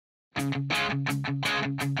G'day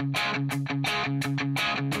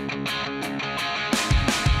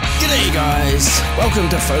guys, welcome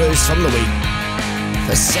to Photos from the Week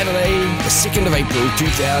for Saturday the 2nd of April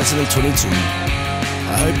 2022.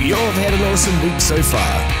 I hope you all have had an awesome week so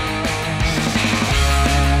far.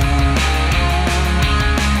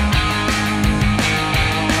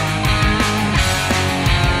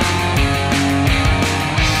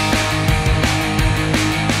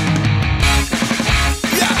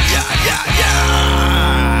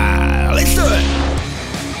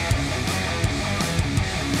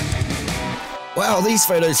 Well, these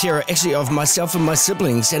photos here are actually of myself and my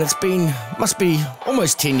siblings, and must be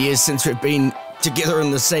almost 10 years since we've been together in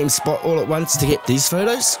the same spot all at once to get these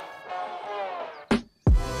photos.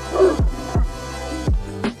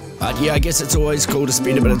 But yeah, I guess it's always cool to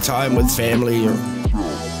spend a bit of time with family, or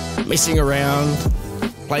messing around,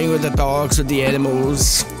 playing with the dogs, with the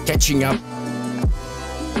animals, catching up,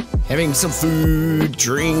 having some food,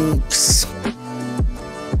 drinks.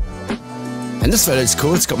 And this photo's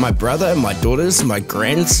cool. It's got my brother, my daughters, my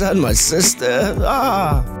grandson, my sister.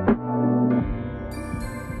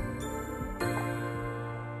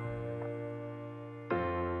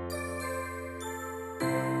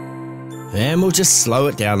 And we'll just slow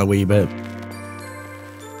it down a wee bit.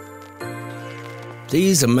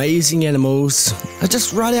 These amazing animals are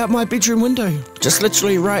just right out my bedroom window. Just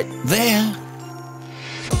literally right there.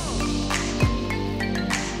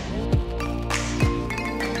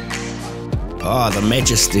 Oh, the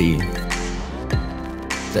majesty,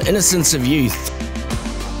 the innocence of youth,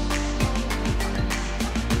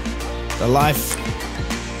 the life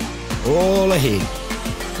all ahead.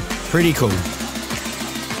 Pretty cool.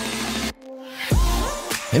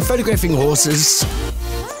 And photographing horses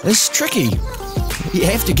is tricky. You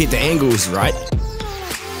have to get the angles right.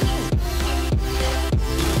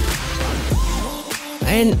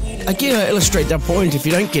 And again, I illustrate that point. If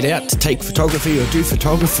you don't get out to take photography or do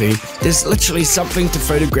photography, there's literally something to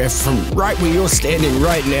photograph from right where you're standing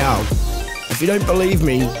right now. If you don't believe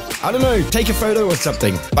me, I don't know, take a photo or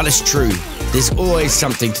something. But it's true, there's always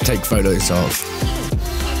something to take photos of.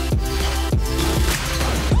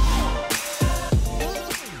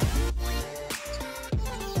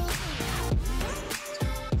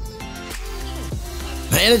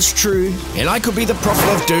 And it's true, and I could be the prophet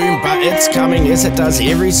of doom, but it's coming as it does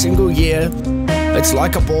every single year. It's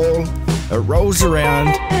like a ball, it rolls around,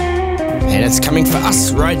 and it's coming for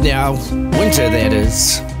us right now. Winter, that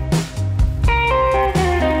is.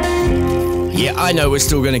 Yeah, I know we're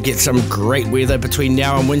still going to get some great weather between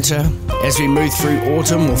now and winter as we move through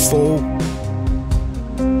autumn or fall.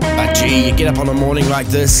 But gee, you get up on a morning like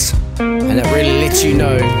this, and it really lets you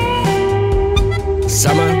know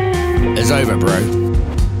summer is over, bro.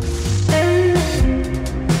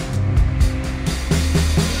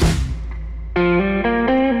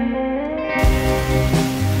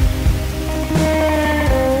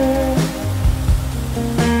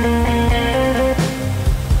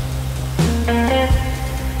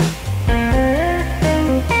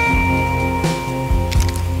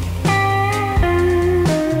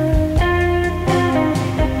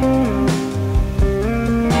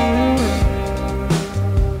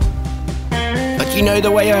 You know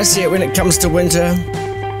the way I see it when it comes to winter?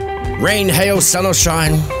 Rain, hail, sun or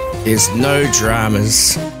shine, there's no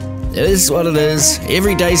dramas. It is what it is.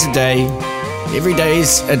 Every day's a day. Every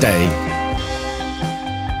day's a day.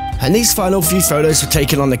 And these final few photos were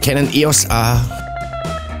taken on the Canon EOS R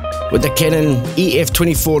with the Canon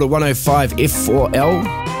EF24-105 f4L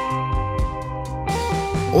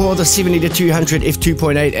or the 70-200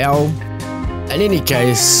 f2.8L. In any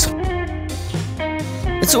case,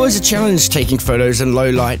 it's always a challenge taking photos in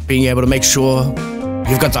low light, being able to make sure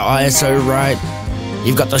you've got the ISO right,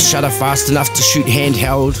 you've got the shutter fast enough to shoot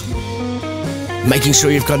handheld, making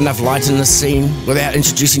sure you've got enough light in the scene without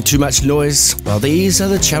introducing too much noise. Well, these are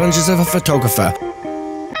the challenges of a photographer.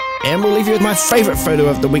 And we'll leave you with my favourite photo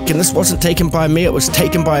of the week, and this wasn't taken by me, it was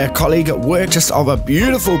taken by a colleague at work, just of a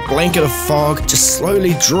beautiful blanket of fog, just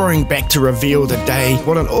slowly drawing back to reveal the day.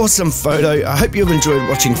 What an awesome photo. I hope you've enjoyed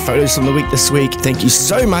watching Photos from the Week this week. Thank you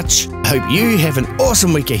so much. I hope you have an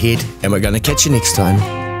awesome week ahead, and we're going to catch you next time.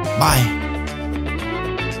 Bye.